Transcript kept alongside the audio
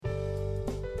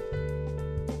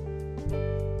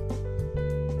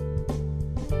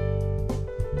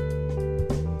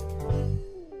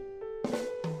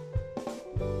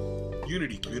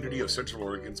Unity Community of Central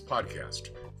Oregon's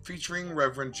podcast, featuring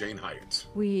Reverend Jane Hyatt.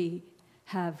 We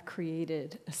have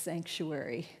created a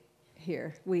sanctuary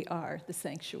here. We are the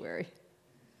sanctuary.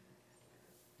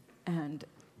 And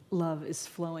love is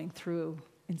flowing through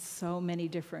in so many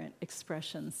different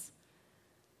expressions.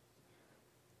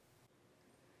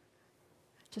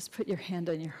 Just put your hand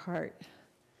on your heart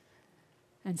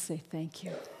and say thank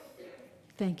you.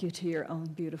 Thank you to your own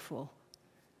beautiful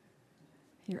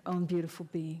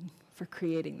being for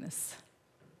creating this.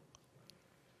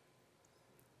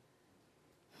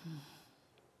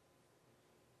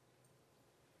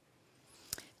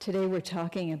 Today we're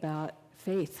talking about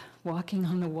faith, walking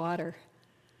on the water.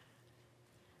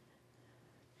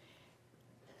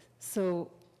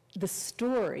 So the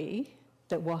story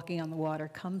that walking on the water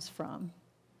comes from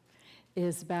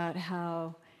is about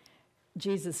how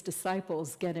Jesus'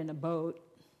 disciples get in a boat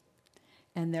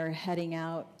and they're heading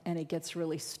out and it gets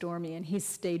really stormy and he's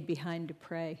stayed behind to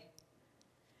pray.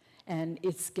 And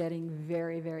it's getting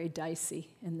very, very dicey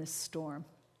in this storm.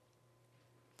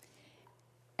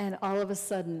 And all of a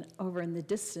sudden, over in the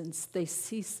distance, they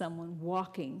see someone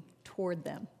walking toward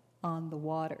them on the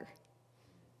water.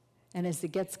 And as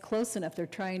it gets close enough, they're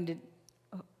trying to,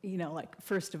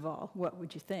 first of all, what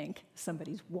would you think?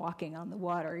 Somebody's walking on the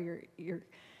water. You're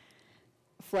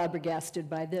flabbergasted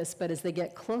by this. But as they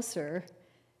get closer,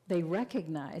 they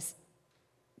recognize,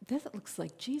 that looks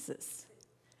like Jesus.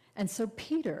 And so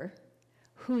Peter,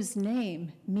 whose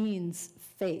name means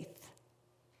faith,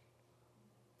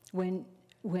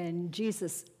 when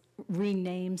Jesus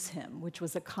renames him, which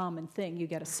was a common thing, you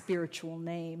get a spiritual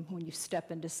name when you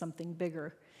step into something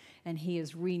bigger, and he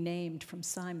is renamed from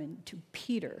Simon to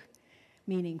Peter,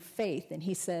 meaning faith, and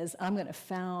he says, I'm going to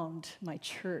found my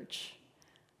church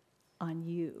on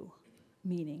you,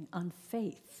 meaning on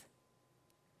faith.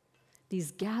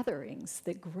 These gatherings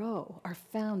that grow are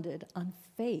founded on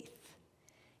faith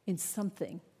in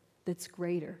something that's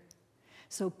greater.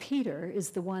 So Peter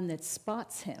is the one that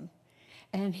spots him,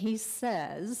 and he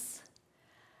says,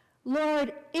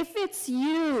 Lord, if it's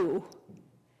you,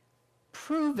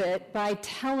 prove it by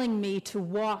telling me to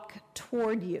walk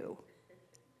toward you.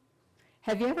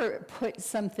 Have you ever put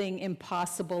something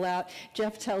impossible out?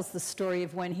 Jeff tells the story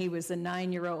of when he was a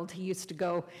 9-year-old. He used to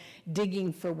go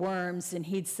digging for worms, and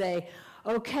he'd say,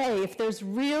 okay, if there's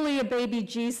really a baby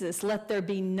Jesus, let there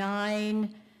be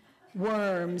 9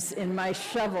 worms in my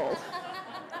shovel.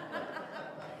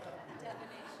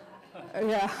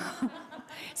 Yeah.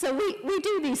 So we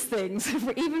do these things,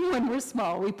 even when we're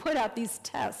small. We put out these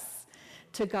tests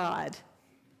to God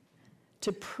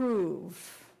to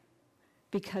prove,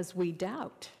 because we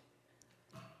doubt.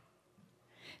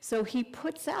 So he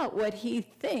puts out what he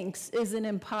thinks is an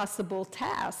impossible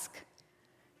task.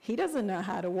 He doesn't know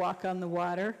how to walk on the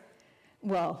water.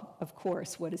 Well, of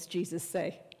course, what does Jesus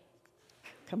say?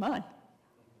 Come on.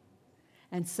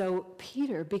 And so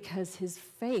Peter, because his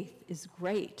faith is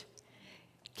great,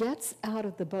 gets out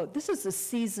of the boat. This is a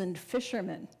seasoned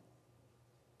fisherman.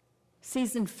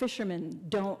 Seasoned fishermen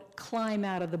don't climb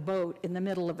out of the boat in the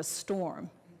middle of a storm.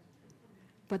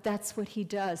 But that's what he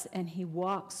does, and he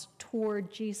walks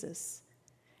toward Jesus,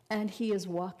 and he is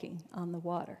walking on the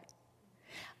water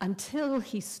until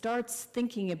he starts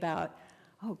thinking about,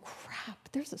 oh crap,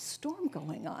 there's a storm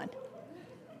going on.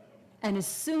 And as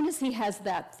soon as he has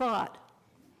that thought,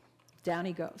 down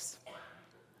he goes.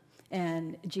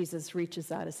 And Jesus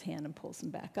reaches out his hand and pulls him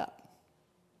back up.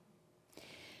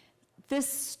 This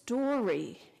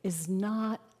story is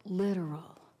not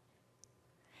literal.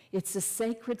 It's a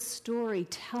sacred story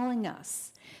telling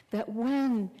us that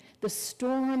when the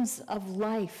storms of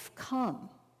life come,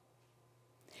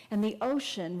 and the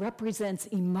ocean represents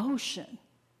emotion,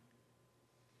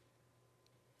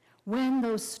 when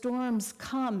those storms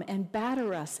come and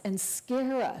batter us and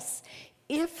scare us,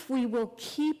 if we will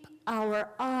keep our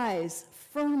eyes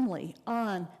firmly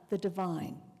on the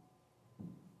divine,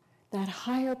 that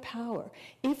higher power,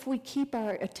 if we keep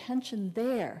our attention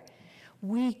there,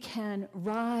 we can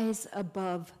rise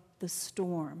above the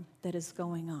storm that is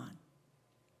going on.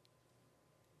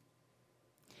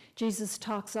 Jesus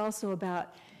talks also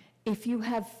about if you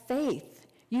have faith,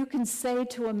 you can say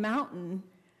to a mountain,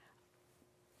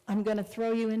 I'm going to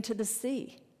throw you into the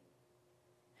sea.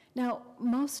 Now,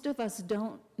 most of us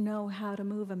don't know how to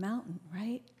move a mountain,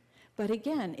 right? But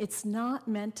again, it's not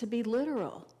meant to be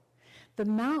literal. The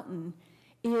mountain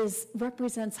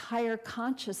represents higher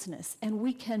consciousness, and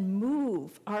we can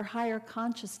move our higher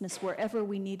consciousness wherever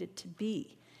we need it to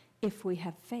be if we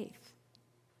have faith.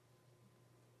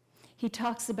 He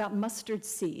talks about mustard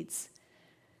seeds.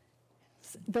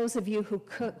 Those of you who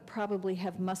cook probably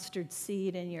have mustard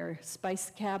seed in your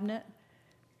spice cabinet.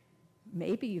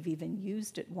 Maybe you've even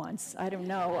used it once. I don't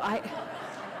know.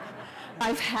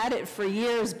 I've had it for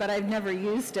years, but I've never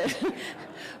used it.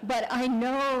 But I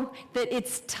know that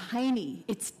it's tiny.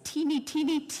 It's teeny,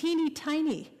 teeny, teeny,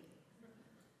 tiny.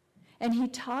 And he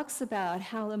talks about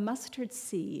how the mustard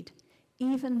seed,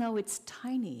 even though it's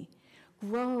tiny,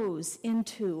 grows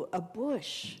into a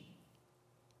bush.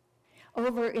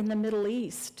 Over in the Middle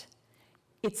East,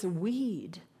 it's a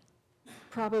weed,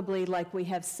 probably like we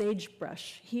have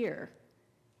sagebrush here.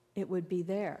 It would be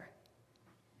there.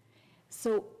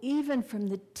 So even from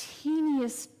the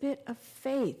teeniest bit of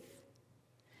faith,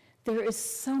 there is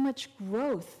so much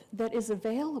growth that is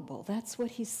available. That's what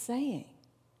he's saying.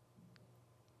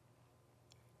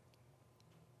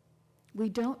 We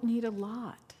don't need a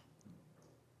lot.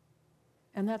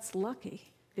 And that's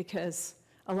lucky, because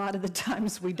a lot of the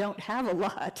times we don't have a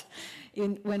lot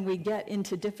when we get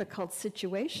into difficult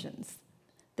situations.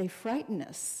 They frighten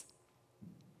us.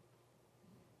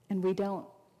 And we don't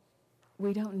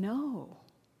know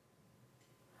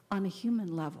on a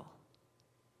human level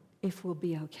if we'll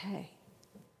be okay.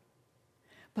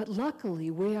 But luckily,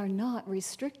 we are not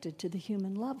restricted to the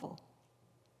human level.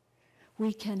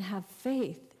 We can have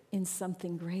faith in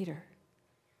something greater.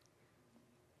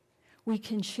 We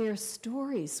can share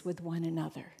stories with one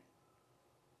another.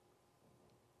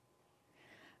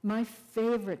 My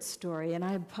favorite story, and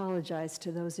I apologize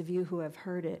to those of you who have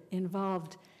heard it,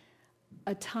 involved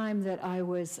a time that I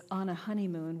was on a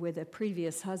honeymoon with a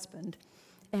previous husband,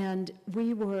 and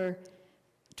we were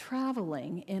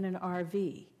traveling in an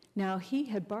RV. Now, he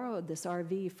had borrowed this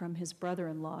RV from his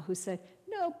brother-in-law, who said,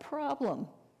 "No problem.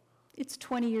 It's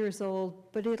 20 years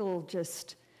old, but it'll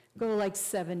just go like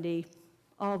 70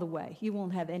 all the way. You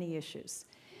won't have any issues."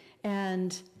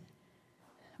 And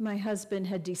my husband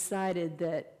had decided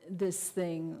that this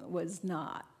thing was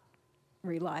not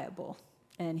reliable,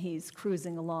 and he's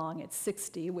cruising along at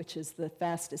 60, which is the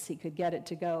fastest he could get it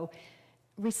to go,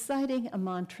 reciting a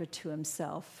mantra to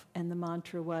himself, and the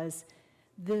mantra was,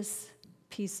 "This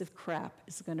piece of crap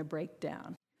is going to break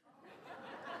down."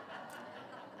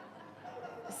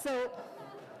 So,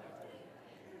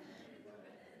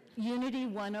 Unity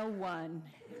 101,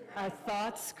 our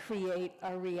thoughts create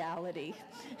our reality,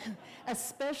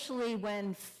 especially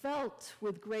when felt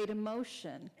with great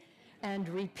emotion and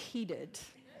repeated.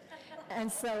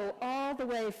 And so all the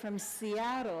way from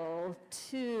Seattle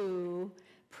to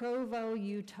Provo,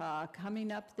 Utah,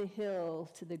 coming up the hill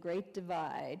to the Great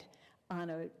Divide on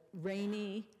a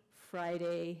rainy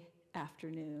Friday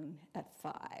afternoon at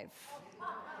 5.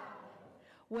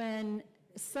 When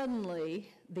suddenly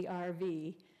the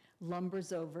RV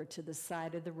lumbers over to the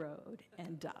side of the road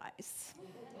and dies.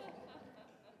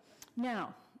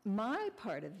 Now, my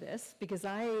part of this, because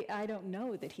I don't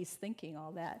know that he's thinking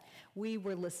all that, we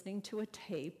were listening to a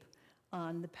tape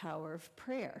on the power of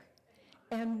prayer.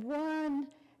 And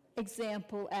one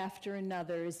example after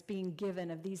another is being given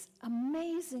of these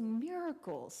amazing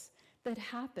miracles that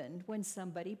happened when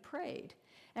somebody prayed.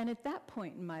 And at that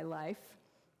point in my life,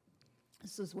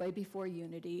 this was way before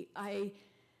Unity, I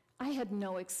had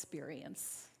no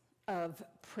experience of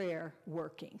prayer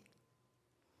working.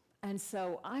 And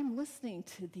so I'm listening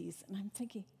to these and I'm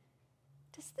thinking,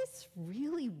 does this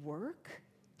really work?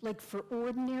 Like for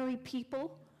ordinary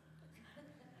people?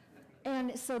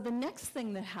 And so the next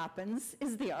thing that happens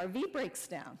is the RV breaks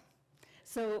down.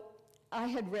 So I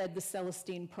had read the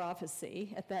Celestine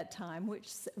prophecy at that time,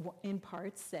 which in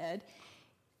part said,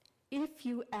 if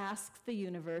you ask the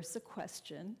universe a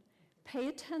question, pay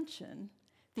attention,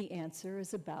 the answer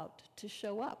is about to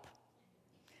show up.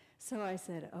 So I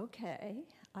said, okay,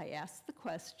 I asked the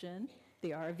question,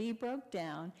 the RV broke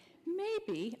down,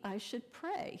 maybe I should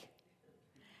pray.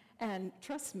 And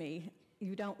trust me,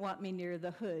 you don't want me near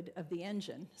the hood of the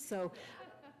engine. So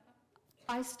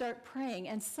I start praying,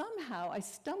 and somehow I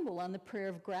stumble on the prayer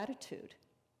of gratitude.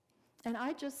 And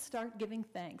I just start giving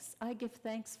thanks. I give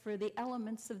thanks for the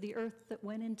elements of the earth that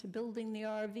went into building the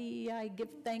RV. I give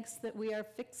thanks that we are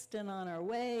fixed and on our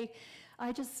way.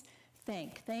 I just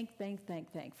thank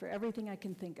for everything I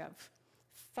can think of.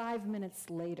 5 minutes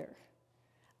later,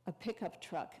 a pickup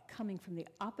truck coming from the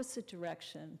opposite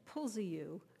direction pulls a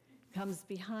U, comes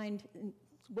behind.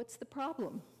 What's the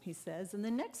problem, he says. And the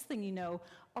next thing you know,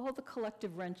 all the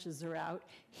collective wrenches are out.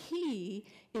 He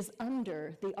is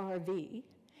under the RV.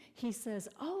 He says,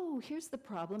 oh, here's the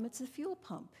problem. It's a fuel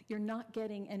pump. You're not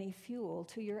getting any fuel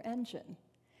to your engine.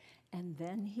 And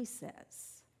then he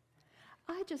says,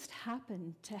 I just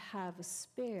happen to have a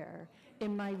spare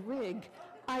in my rig.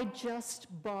 I just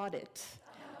bought it.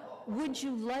 Would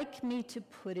you like me to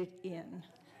put it in?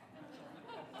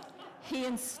 He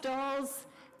installs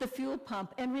the fuel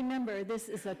pump. And remember, this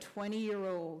is a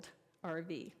 20-year-old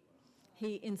RV.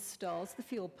 He installs the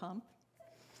fuel pump.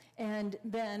 And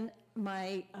then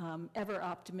my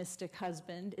ever-optimistic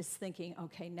husband is thinking,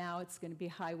 okay, now it's going to be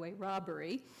highway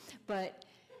robbery. But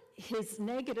his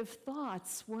negative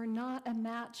thoughts were not a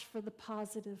match for the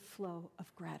positive flow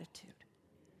of gratitude.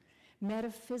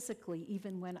 Metaphysically,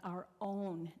 even when our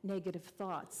own negative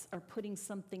thoughts are putting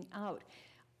something out,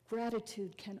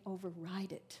 gratitude can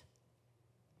override it.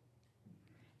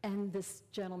 And this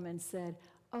gentleman said,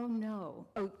 oh no.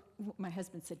 Oh, my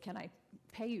husband said, can I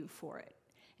pay you for it?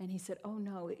 And he said, oh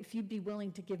no, if you'd be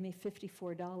willing to give me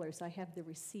 $54, I have the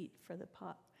receipt for the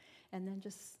pot. And then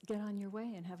just get on your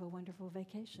way and have a wonderful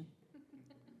vacation.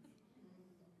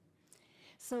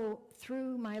 So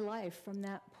through my life from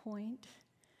that point,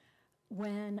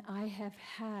 when I have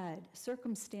had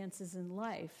circumstances in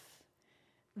life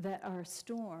that are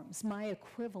storms, my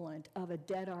equivalent of a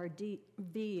dead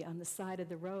RV on the side of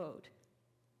the road,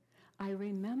 I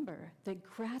remember that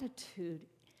gratitude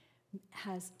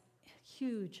has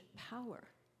huge power.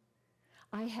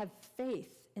 I have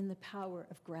faith in the power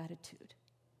of gratitude.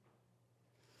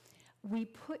 We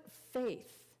put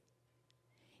faith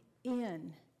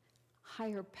in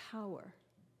higher power.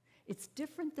 It's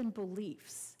different than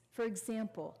beliefs. For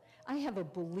example, I have a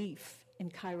belief in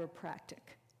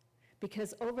chiropractic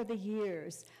because over the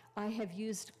years I have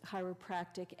used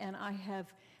chiropractic, and I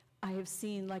have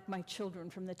seen, like my children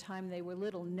from the time they were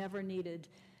little, never needed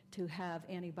to have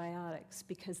antibiotics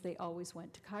because they always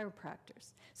went to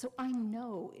chiropractors. So I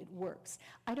know it works.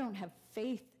 I don't have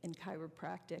faith in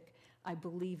chiropractic. I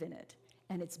believe in it,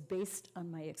 and it's based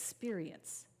on my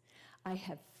experience. I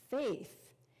have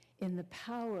faith in the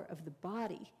power of the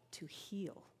body to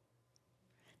heal.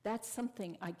 That's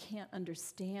something I can't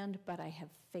understand, but I have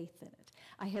faith in it.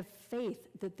 I have faith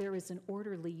that there is an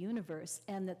orderly universe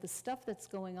and that the stuff that's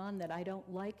going on that I don't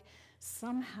like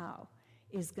somehow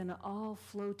is going to all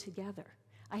flow together.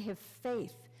 I have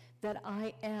faith that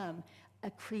I am a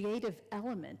creative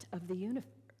element of the universe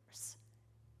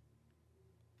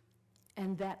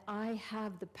and that I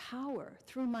have the power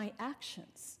through my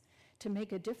actions to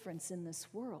make a difference in this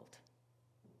world.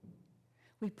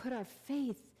 We put our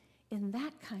faith in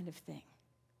that kind of thing.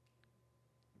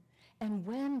 And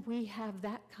when we have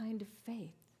that kind of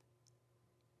faith,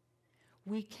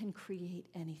 we can create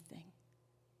anything.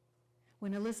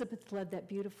 When Elizabeth led that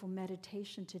beautiful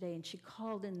meditation today, and she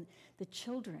called in the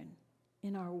children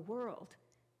in our world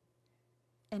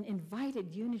and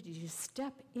invited Unity to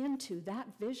step into that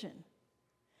vision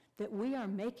that we are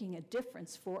making a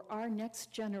difference for our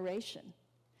next generation,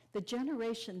 the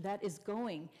generation that is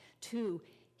going to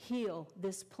heal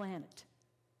this planet.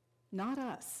 Not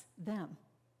us, them.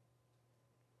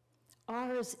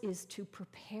 Ours is to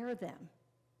prepare them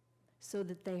so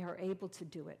that they are able to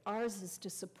do it. Ours is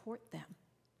to support them.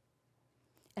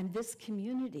 And this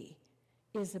community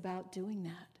is about doing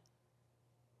that.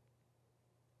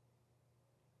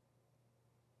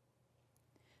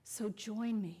 So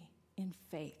join me in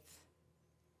faith.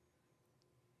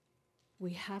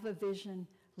 We have a vision.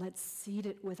 Let's seed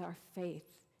it with our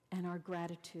faith and our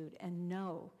gratitude and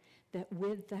know that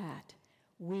with that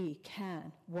we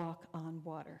can walk on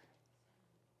water.